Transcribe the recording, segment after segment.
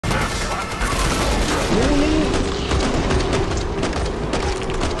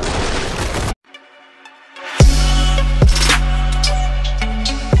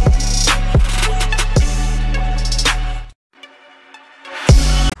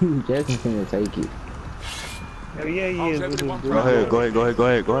Jason's gonna take it. Oh yeah, he is. Go ahead.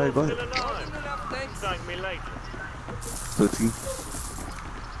 Thank me later. Pussy.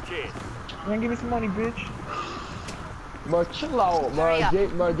 Cheers. Man, give me some money, bitch. Bro, chill out, bro. JJ,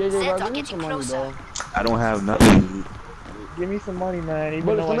 give me some money, bro. I don't have nothing. Give me some money, man. Even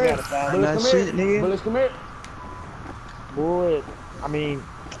Bullets, though come I here. got a thousand. Bullets, come here. Nigga. Bullets, come here. Boy, I mean,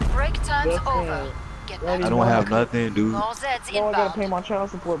 break time's Listen, over. Get back I to don't work. have nothing, dude. More Zeds you know I gotta pay inbound. my child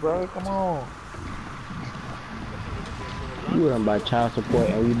support, bro. Come on. You worrying about child support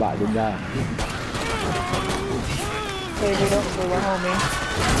and we about to die. Hey, get up, stay right home,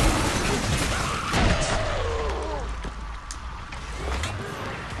 man.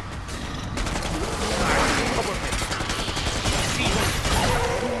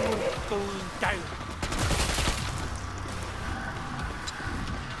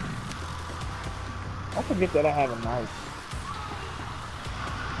 I forget that I have a knife.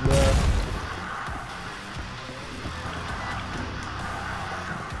 Yeah.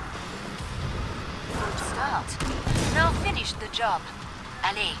 Good start. Now finish the job.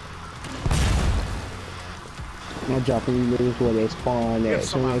 Allez. I'm dropping these niggas where they spawn at. As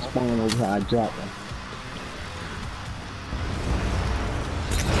soon as they spawn over here, I drop them.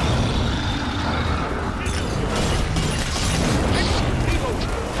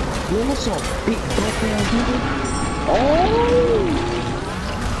 Man, what's up, big buff ass nigga? Oh!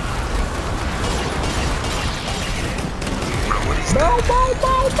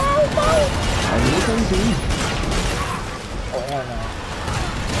 Bow! I need some deep. Oh, hell no.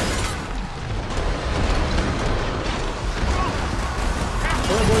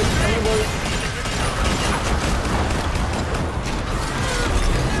 Come here, boys.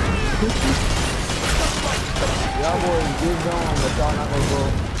 Y'all boys get going, but y'all not gonna go.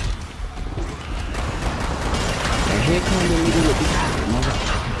 And here come the nigga with the hat, mother.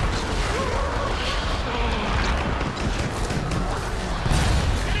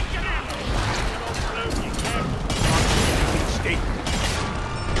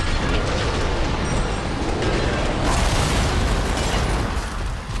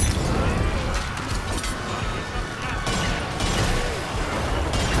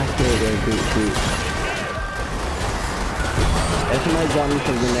 That's somebody drop me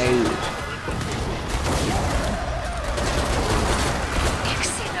some grenades.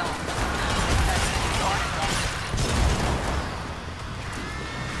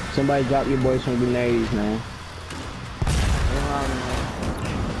 Somebody drop your boy some grenades, man.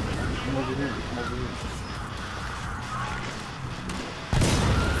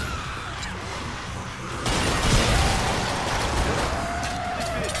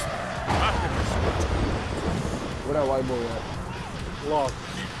 Where that white boy at? Lost.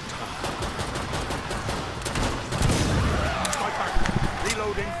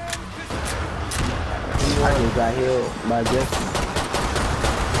 Reloading. I just got healed by Justin.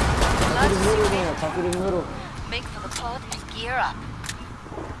 Come to the middle then. Come to the middle. Make for the pod and gear up.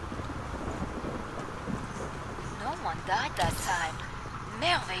 No one died that time.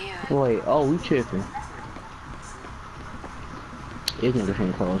 Merveilleux. Wait, oh, we tripping. This nigga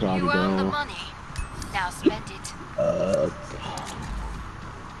finna close all the You earned the doors. money. Now spend it.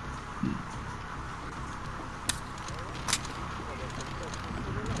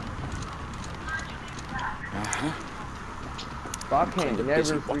 I can't never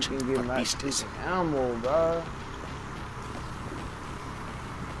freaking get my ammo, bro.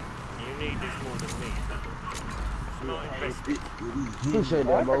 You need this more than me. It's not invested. Appreciate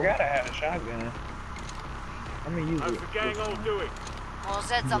Oh, I that, bro. forgot I had a shotgun. I'm gonna use How's it. the gang all doing? More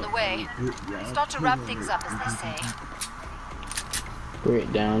Zeds on the way. Start to wrap things up, as they say.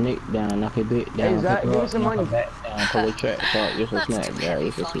 Break down, Nick down, knock a bit down, Hey, Zach, pick give me up, some knock money. it back down, pull a track, start, just a That's snack, too bro, heavy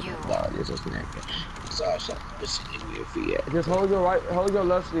just a for snack, you. dog, just a snack. Sorry, something, this is where your feet at. Just hold your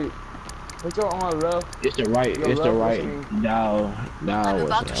left stick. Put your arm left It's the right, Your it's the left right, listening. dial, I'm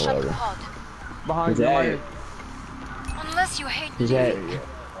about to what's shut the whatever. pod. behind you. Zach, Unless you hate me, Zach,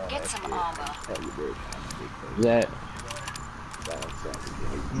 get some armor. Zach,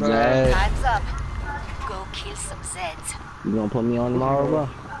 Bruh. Zach, Hands up. Go kill some Zeds. you gonna put me on tomorrow, bro?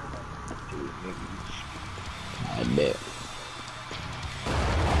 I bet.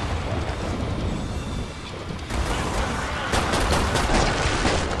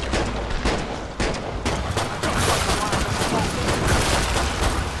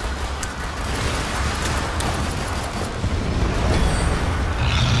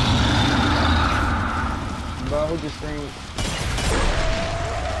 this thing.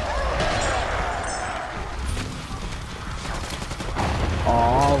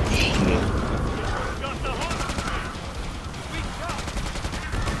 Oh shit.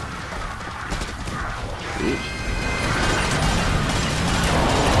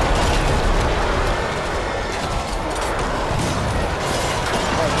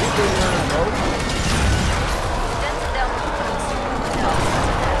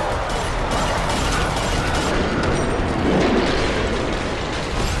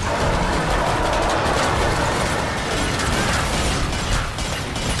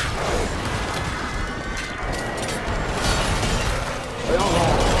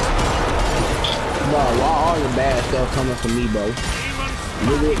 Stuff coming from me, bro.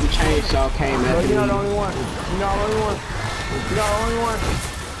 Look at the chainsaw came after me. You're not the only one. You're not the only one. You're not the only one.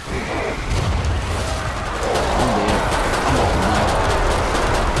 I'm dead. I'm off now.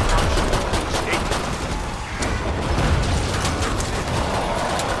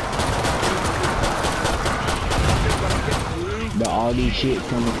 But all these shit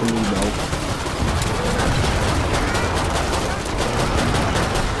coming from me, bro.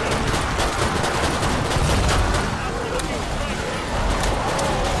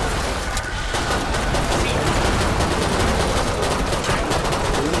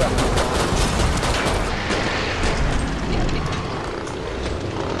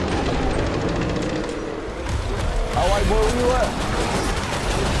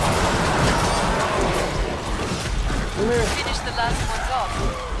 Finish the last ones off,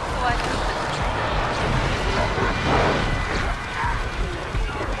 so I can open the tree.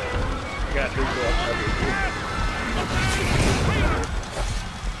 Got three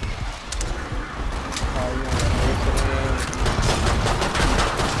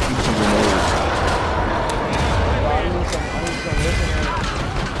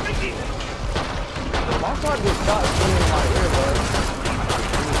My car just stopped spinning my earbud.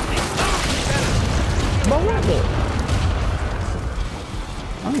 But what the?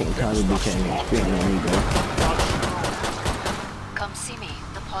 I ain't trying to be spinning on me, bro. Come see me.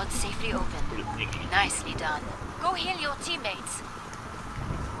 The pod's safely open. Nicely done. Go heal your teammates.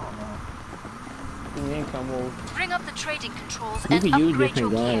 You ain't come over. Bring up the trading controls You and can use upgrade your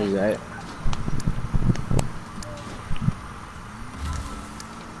different guns, gear. right?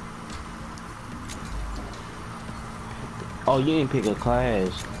 Oh, you didn't pick a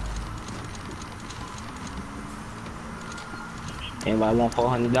class. Anybody want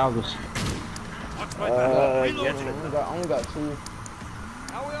 $400? I only got two.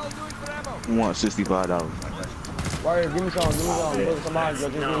 How we all doing for ammo? I want $65. Right here, give me some. Look, somebody go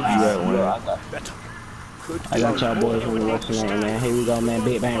just I got y'all boys from the Western Land, man. Here we go, man.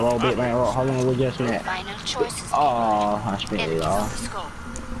 Big bang roll, big bang roll. Hold on, we're just at. Final choices. Oh, I spent it Enemies all. on the scope.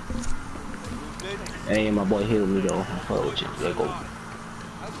 Hey, my boy healed me though. Fuck with you. There go.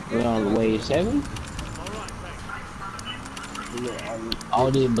 We're on the wave 7. All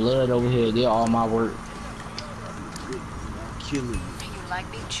this blood over here, they're all my work. You like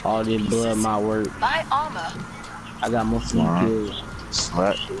being chewed All to this blood, pieces? my work. Buy armor. I got most of these kills.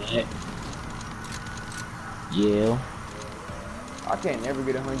 Slap. Yeah. I can't never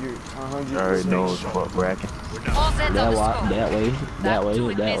get 100. You already know what bracket. All Zeds on That the way, scope. that way, that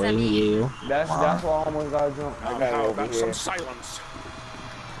way, that way, yeah. That's why I almost got jumped. I got it How over about here. some silence?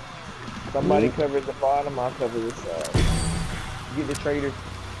 Somebody covers the bottom, I'll cover the side. Get the trader.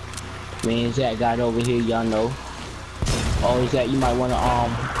 Man, Zach got over here, y'all know. Oh, Zach, you might wanna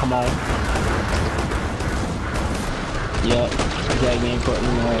come on. Yep, Zach ain't putting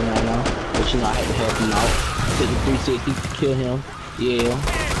him right now, but you know I had to help him out. Take the 360, kill him. Yeah.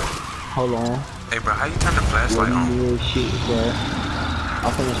 Hold on. Hey bro, how you turn the flashlight on? Real shit, bro.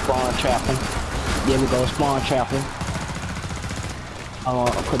 I'm finna spawn trap him. There we go, spawn trap him.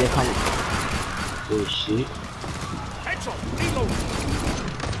 Could they come? Good shit. Headshot, reload.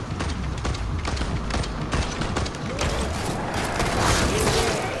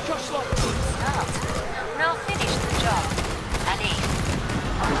 Just like Smart. Now finish the job. Allez.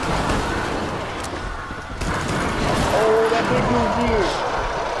 Oh, that big dude's here.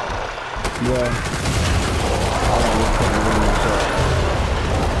 Yeah. Hold on, let's put him in myself.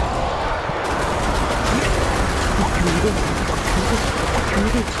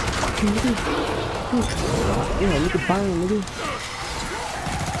 Yeah, look at Byron, nigga.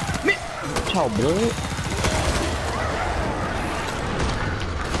 Y'all blood.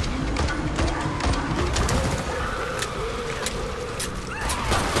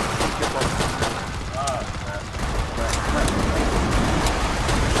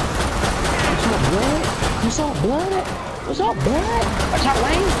 What's up, blood? What's up, blood? Watch out,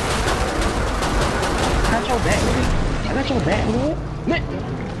 Wayne. Watch your back, nigga. got your back, man. Man.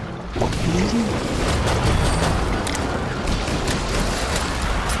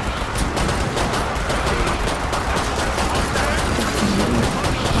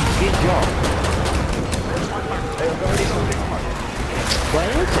 Good job. Well,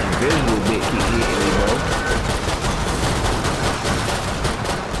 that's a very good bit keep hitting me, bro.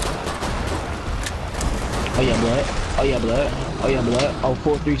 Oh yeah, blood. Oh yeah, blood. Oh yeah, blood. Oh,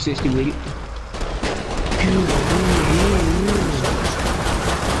 4-360 with it.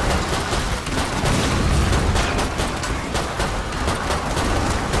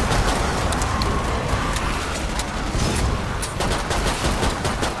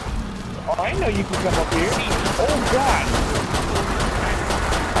 Oh, I know you can come up here. Oh, God.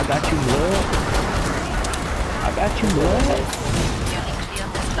 I got you, blood. I got you, blood. Nearly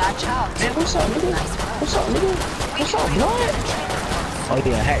cleared this batch out. Man, what's up, nigga? Nice work. What's up, nigga? What's up, blood? Oh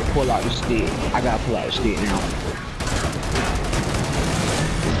yeah, I had to pull out the stick. I gotta pull out the stick now.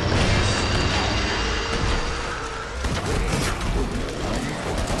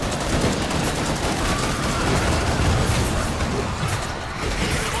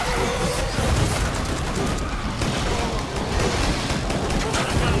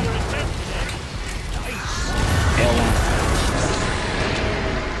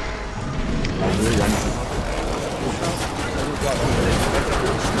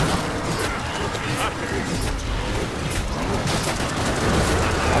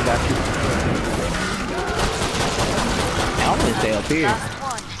 I got you. I'm gonna stay up here. Last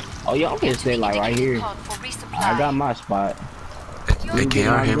one. Oh yeah, I'm gonna stay like right here. Pod for resupply. I got my spot. Hey, can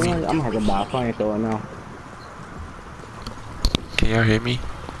y'all hear me? I'm gonna have to buy a flamethrower now. Can y'all hear me?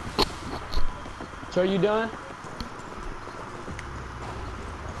 Trey, you done?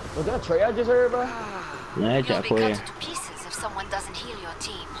 Was that Trey I just heard, bro? Yeah, You'll Jack be for cut you. into pieces if someone doesn't heal your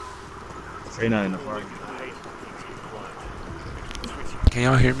team. Trey not in the party. Can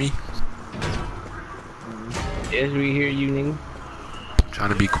y'all hear me? Yes, we hear you, nigga. Trying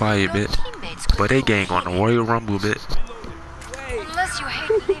to be quiet, Your bit. teammates could But they go gang on the healing. Royal Rumble, bit. Unless you hate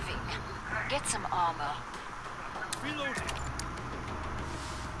living, get some armor.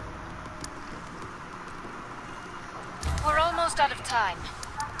 We're almost out of time.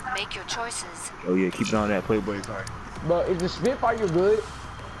 Make your choices. Oh yeah, keep it on that Playboy card. But if the Spitfire, you're good.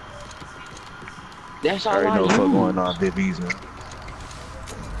 That's I all I already know what's use. going on, Big B's, man.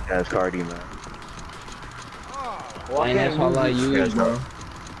 That's Cardi, man. Well, And that's all I use, bro.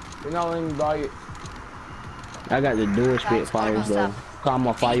 You're not letting me buy it. I got the dual Spitfires though. Call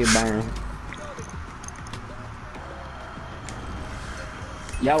my fire burn.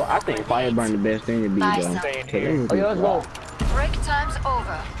 Y'all, I think fire burn the best thing to be Buy though. some. Oh yeah, let's go. Break time's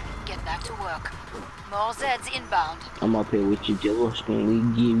over. Get back to work. More Zeds inbound. I'm up here with you, Jello Spoon.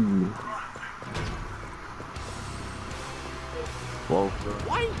 We give you. Whoa.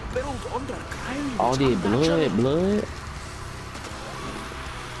 Why build underground? All the blood.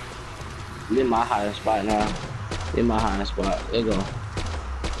 This my hiding spot now. This my hiding spot. There go.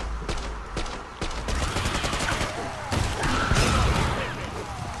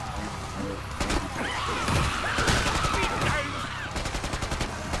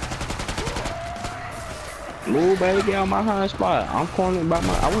 Move, baby, get out my high spot. I'm cornered by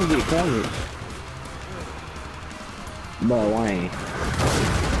my. I wouldn't get cornered. But Wayne.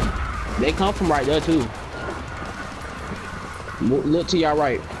 They come from right there too. Look to your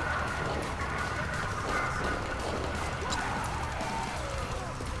right.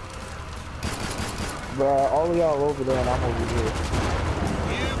 Bruh, all of y'all over there and I'm over here.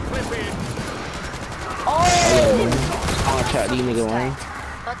 Oh yeah, man. Contract these niggas, Wayne.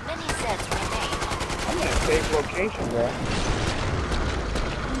 But many Zeds remain. I'm in a safe location, bruh.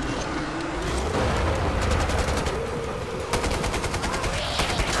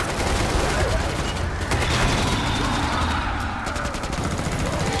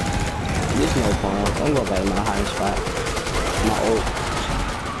 This no fun. I'm going back to my high spot. My old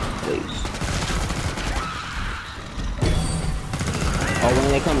place. Oh, when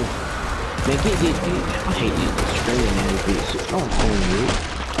they coming. Man, get. I hate these screaming ass bitch. Oh, you.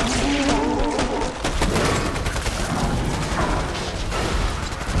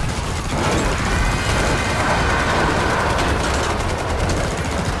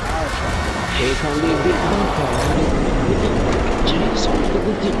 Here come the big bunker. Jason, look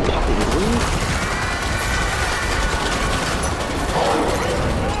at this popping green.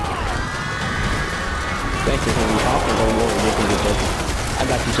 Thank you for the offer. Don't worry, they can get Justin. I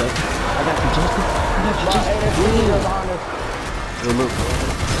got you, Justin. I got you, Justin. Hey, look.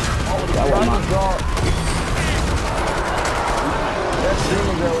 That was my. That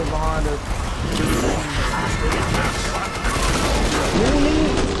screaming girl was behind us.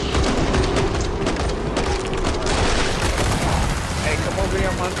 Hey, come over here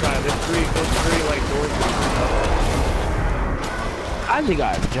on my side. There's three like doors. I just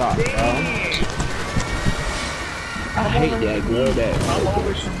got dropped, bro. I hate that girl that. I'm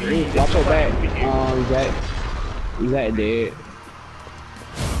over street. Watch your back. He's that dead.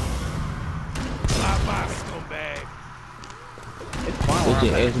 Bye-bye, scumbag. It's fine. It's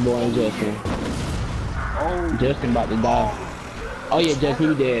your ex-boy and Justin. Oh, Justin about to die. Oh yeah, Justin,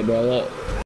 you dead, bro. Look.